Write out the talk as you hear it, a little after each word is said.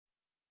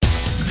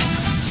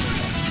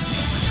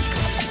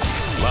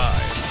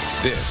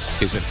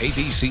This is an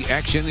ABC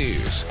Action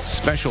News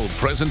special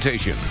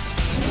presentation.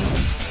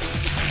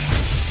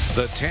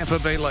 The Tampa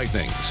Bay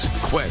Lightning's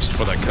quest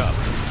for the Cup.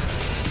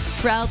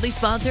 Proudly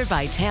sponsored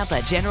by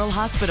Tampa General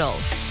Hospital,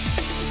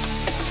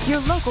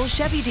 your local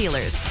Chevy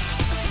dealers,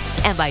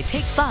 and by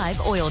Take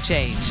 5 Oil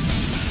Change.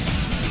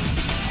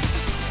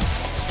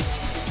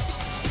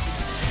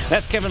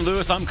 That's Kevin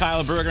Lewis. I'm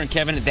Kyle Berger. And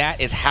Kevin, that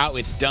is how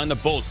it's done. The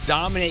Bolts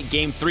dominate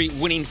Game 3,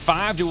 winning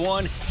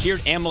 5-1 here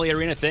at Amalie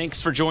Arena.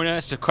 Thanks for joining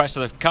us to Quest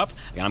of the Cup.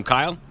 And I'm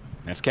Kyle.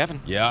 That's Kevin.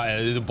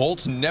 Yeah, the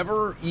Bolts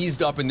never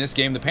eased up in this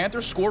game. The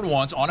Panthers scored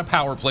once on a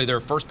power play, their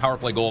first power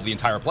play goal of the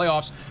entire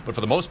playoffs. But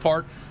for the most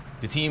part,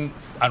 the team,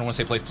 I don't want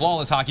to say played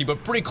flawless hockey,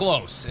 but pretty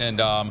close. And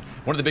one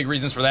of the big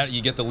reasons for that,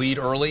 you get the lead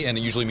early, and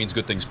it usually means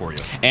good things for you.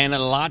 And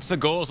lots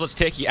of goals. Let's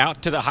take you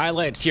out to the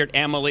highlights here at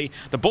Amalie.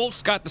 The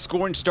Bolts got the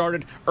scoring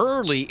started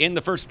early in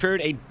the first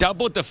period. A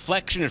double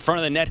deflection in front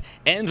of the net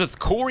ends with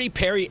Corey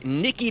Perry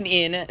nicking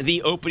in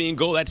the opening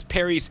goal. That's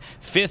Perry's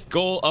 5th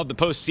goal of the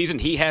postseason.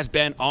 He has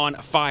been on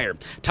fire.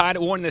 Tied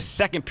at 1 in the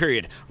second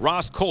period.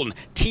 Ross Colton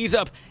tees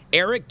up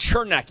Eric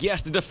Chernak,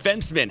 yes, the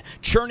defenseman.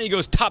 Cherney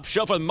goes top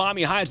shelf with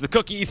Mommy hides the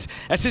cookies.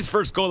 That's his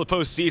first goal of the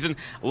postseason.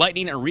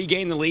 Lightning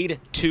regain the lead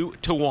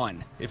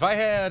 2-1. If I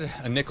had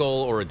a nickel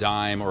or a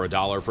dime or a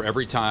dollar for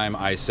every time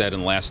I said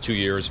in the last 2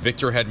 years,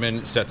 Victor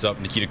Hedman sets up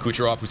Nikita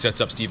Kucherov, who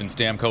sets up Steven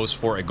Stamkos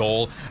for a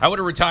goal, I would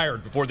have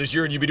retired before this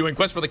year and you'd be doing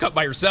Quest for the Cup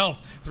by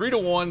yourself.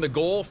 3-1, the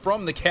goal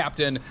from the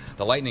captain.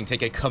 The Lightning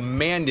take a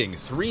commanding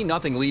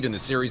 3-0 lead in the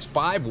series,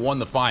 5-1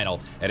 the final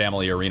at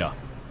Amalie Arena.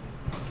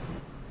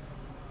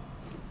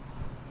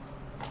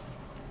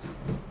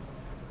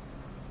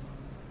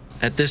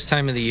 At this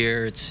time of the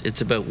year,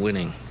 it's about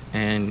winning,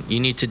 and you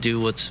need to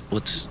do what's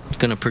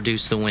going to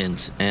produce the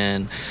wins.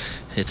 And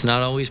it's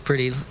not always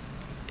pretty.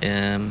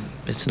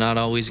 It's not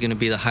always going to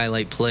be the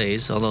highlight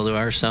plays, although there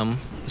are some,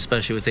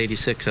 especially with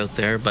 86 out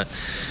there. But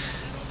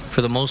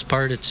for the most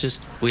part, it's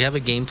just we have a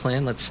game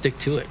plan. Let's stick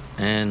to it,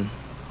 and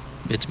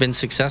it's been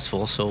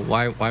successful. So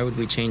why would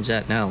we change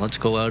that now? Let's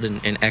go out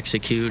and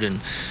execute,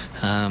 and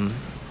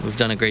we've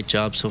done a great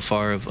job so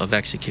far of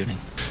executing.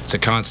 It's a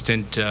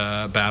constant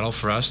battle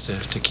for us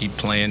to keep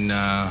playing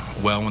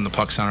well when the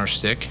puck's on our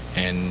stick,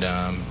 and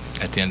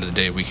at the end of the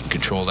day we can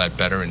control that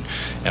better, and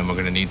we're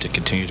going to need to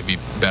continue to be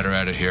better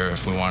at it here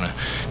if we want to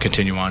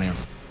continue on here.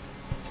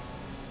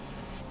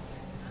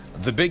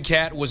 The big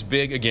cat was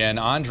big again.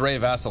 Andrei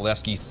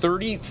Vasilevskiy,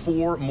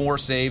 34 more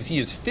saves. He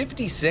is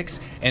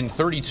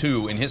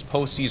 56-32 in his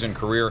postseason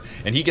career,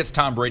 and he gets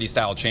Tom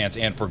Brady-style chance,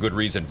 and for good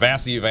reason.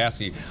 Vasi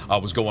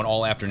was going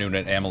all afternoon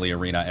at Amalie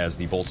Arena as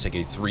the Bolts take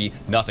a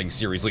 3-0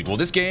 series lead. Well,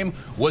 this game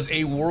was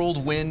a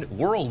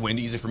whirlwind,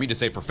 easy for me to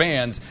say for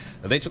fans.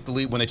 They took the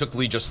lead when they took the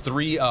lead just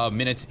 3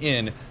 minutes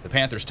in. The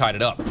Panthers tied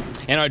it up.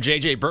 And our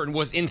J.J. Burton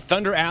was in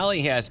Thunder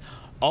Alley. He has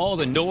all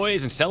the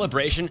noise and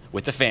celebration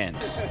with the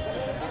fans.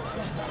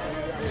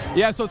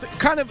 Yeah, so it's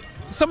kind of,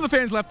 some of the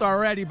fans left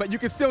already, but you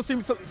can still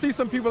see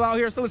some people out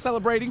here still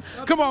celebrating.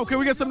 Come on, can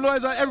we get some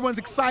noise? Everyone's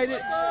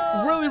excited,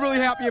 really, really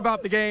happy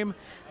about the game.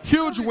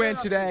 Huge win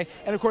today,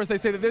 and of course they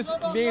say that this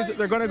means that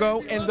they're going to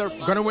go and they're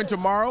going to win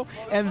tomorrow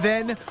and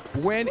then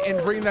win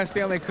and bring that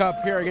Stanley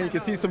Cup here. Again, you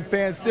can see some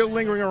fans still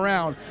lingering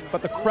around,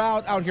 but the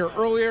crowd out here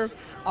earlier,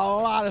 a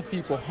lot of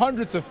people,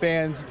 hundreds of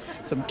fans,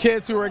 some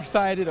kids who are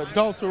excited,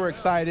 adults who are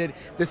excited.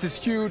 This is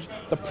huge.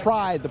 The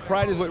pride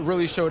is what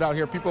really showed out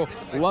here. People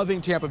loving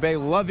Tampa Bay,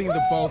 loving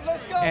the Bolts,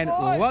 and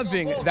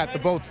loving that the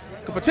Bolts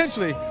could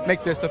potentially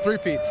make this a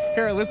three-peat.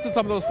 Here, listen to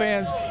some of those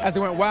fans as they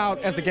went wild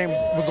as the game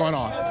was going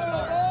on.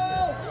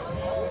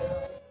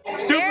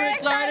 Super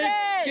excited.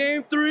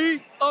 Game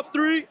 3, up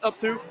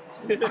 2.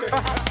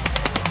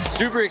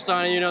 Super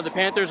exciting. You know, the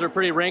Panthers are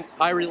pretty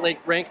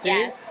high-ranked team.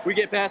 Yes. We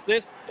get past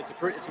this,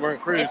 we're in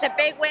cruise. It's a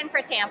big win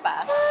for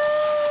Tampa.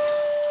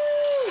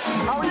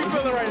 How are you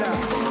feeling right now?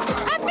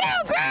 I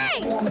feel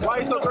great! Why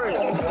are you so great?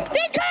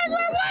 Because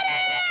we're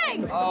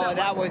winning! Oh,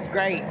 that was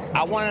great.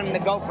 I want them to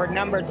go for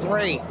number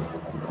 3.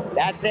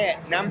 That's it,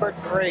 number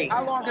 3.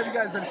 How long have you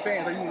guys been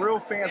fans? Are you real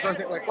fans, or is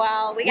it like?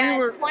 Well, we got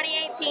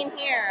 2018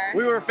 here.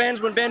 We were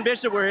fans when Ben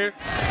Bishop were here.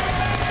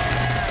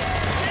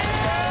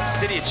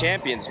 City of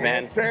champions,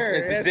 man. Yes, sir.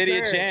 It's a city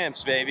of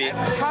champs, baby.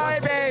 Hi,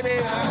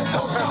 baby.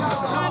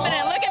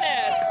 Confident. Look at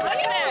this. Look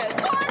at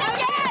this.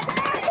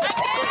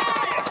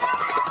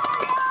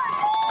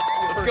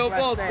 Let's go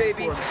Bolts,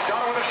 baby.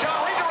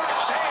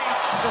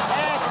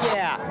 Heck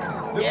yeah.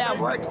 Yeah,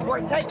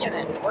 we're taking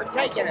it. We're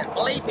taking it.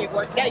 Believe me,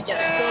 we're taking it.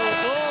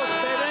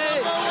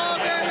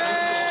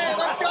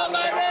 Let's go,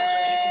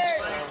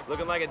 Lightning!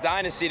 Looking like a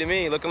dynasty to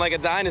me. Looking like a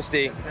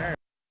dynasty.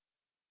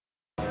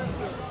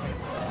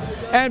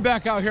 And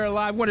back out here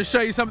live, want to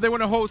show you something. They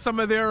want to hold some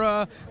of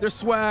their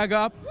swag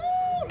up.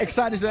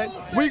 Excited to say,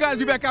 will you guys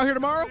be back out here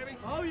tomorrow?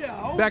 Oh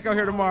yeah. Back out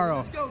here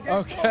tomorrow.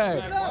 Okay.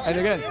 And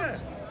again,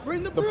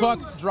 the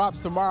puck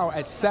drops tomorrow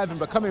at 7.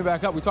 But coming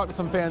back up, we talked to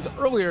some fans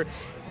earlier,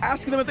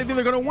 asking them if they think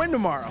they're going to win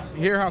tomorrow.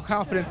 Hear how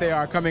confident they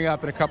are coming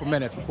up in a couple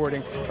minutes.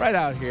 Reporting right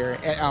out here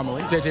at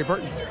Amalie, J.J.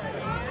 Burton.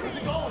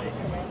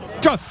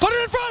 Put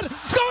it in front.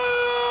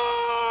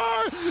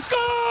 Score!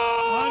 Score!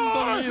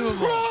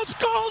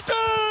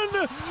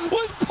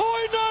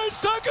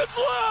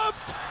 seconds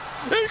left.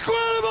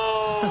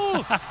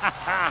 Incredible.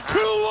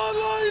 2-1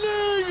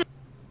 Lightning.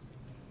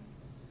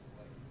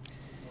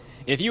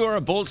 If you are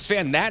a Bolts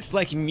fan, that's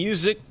like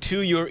music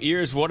to your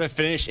ears. What a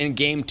finish in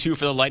Game 2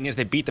 for the Lightning as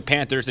they beat the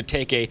Panthers to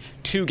take a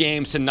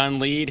 2-0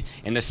 lead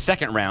in the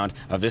second round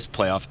of this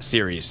playoff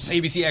series.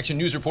 ABC Action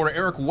News reporter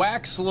Eric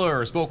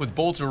Waxler spoke with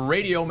Bolts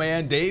radio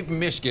man Dave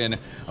Mishkin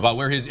about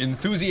where his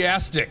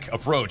enthusiastic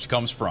approach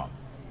comes from.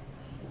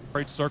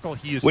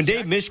 When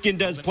Dave Mishkin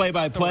does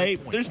play-by-play,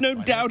 there's no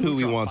doubt who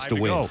he wants to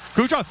win.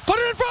 Kucherov, put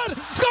it in front.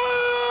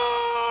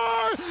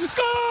 Score!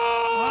 Score!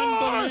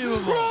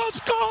 Unbelievable. Ross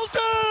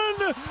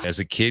Colton! As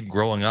a kid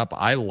growing up,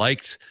 I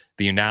liked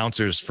the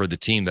announcers for the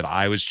team that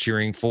I was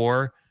cheering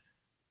for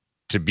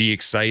to be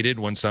excited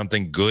when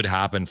something good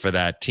happened for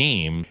that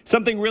team.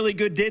 Something really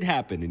good did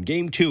happen in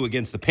Game 2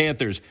 against the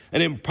Panthers.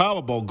 An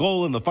improbable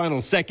goal in the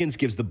final seconds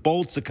gives the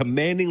Bolts a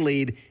commanding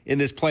lead in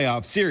this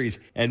playoff series,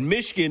 and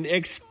Michigan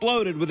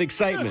exploded with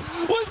excitement.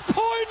 With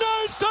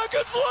 0.9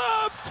 seconds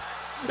left!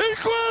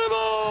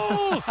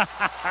 Incredible!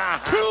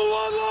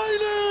 2-1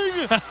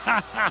 Lightning!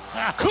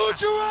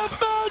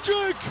 Kucherov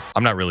magic!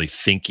 I'm not really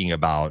thinking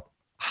about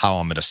how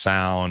I'm going to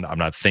sound. I'm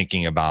not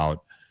thinking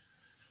about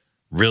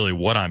really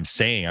what I'm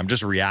saying. I'm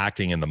just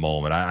reacting in the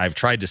moment. I've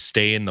tried to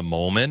stay in the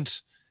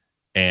moment,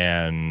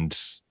 and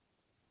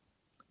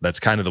that's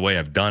kind of the way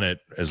I've done it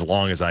as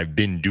long as I've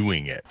been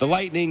doing it. The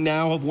Lightning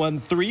now have won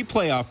 3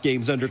 playoff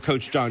games under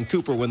Coach John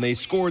Cooper when they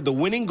scored the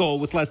winning goal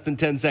with less than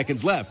 10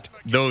 seconds left.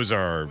 Those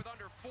are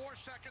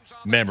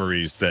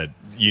memories that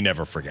you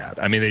never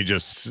forget. I mean, they're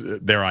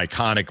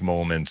iconic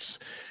moments.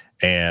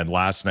 And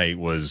last night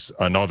was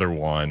another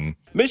one.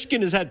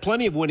 Michigan has had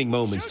plenty of winning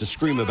moments to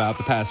scream about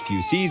the past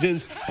few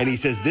seasons, and he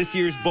says this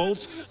year's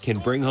Bolts can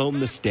bring home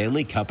the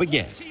Stanley Cup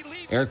again.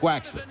 Eric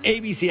Waxman,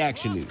 ABC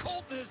Action News.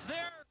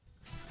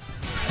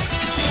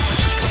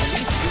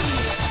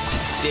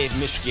 Dave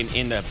Mishkin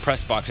in the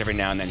press box every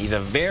now and then. He's a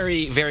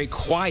very, very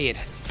quiet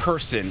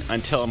person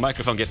until a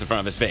microphone gets in front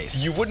of his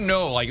face. You wouldn't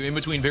know, like in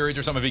between periods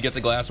or something, if he gets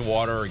a glass of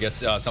water or gets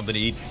something to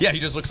eat. Yeah, he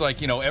just looks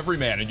like, every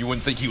man, and you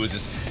wouldn't think he was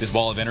this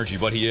ball of energy,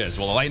 but he is.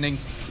 Well, the Lightning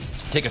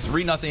take a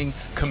 3-0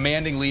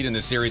 commanding lead in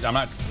this series. I'm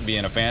not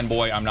being a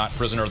fanboy. I'm not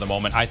prisoner of the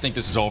moment. I think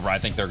this is over. I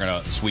think they're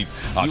going to sweep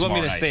You want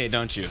me to say it,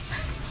 don't you?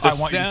 I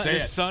want you to say it.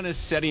 The sun is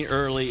setting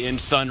early in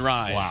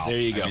Sunrise. Wow. There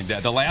you go. I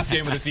mean, the last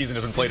game of the season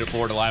has been played at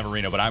Florida Live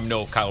Arena, but I'm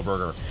no Kyle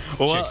Berger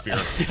Shakespeare.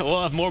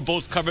 We'll have more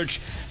Bolts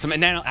coverage, some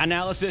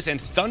analysis,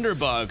 and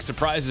Thunderbug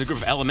surprises a group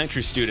of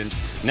elementary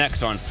students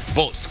next on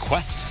Bolts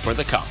Quest for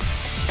the Cup.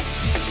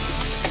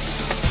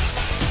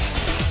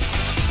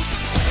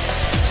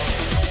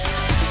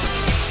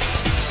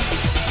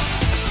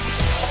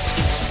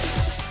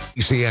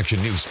 ABC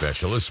Action News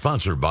Special is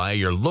sponsored by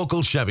your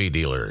local Chevy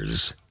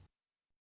dealers.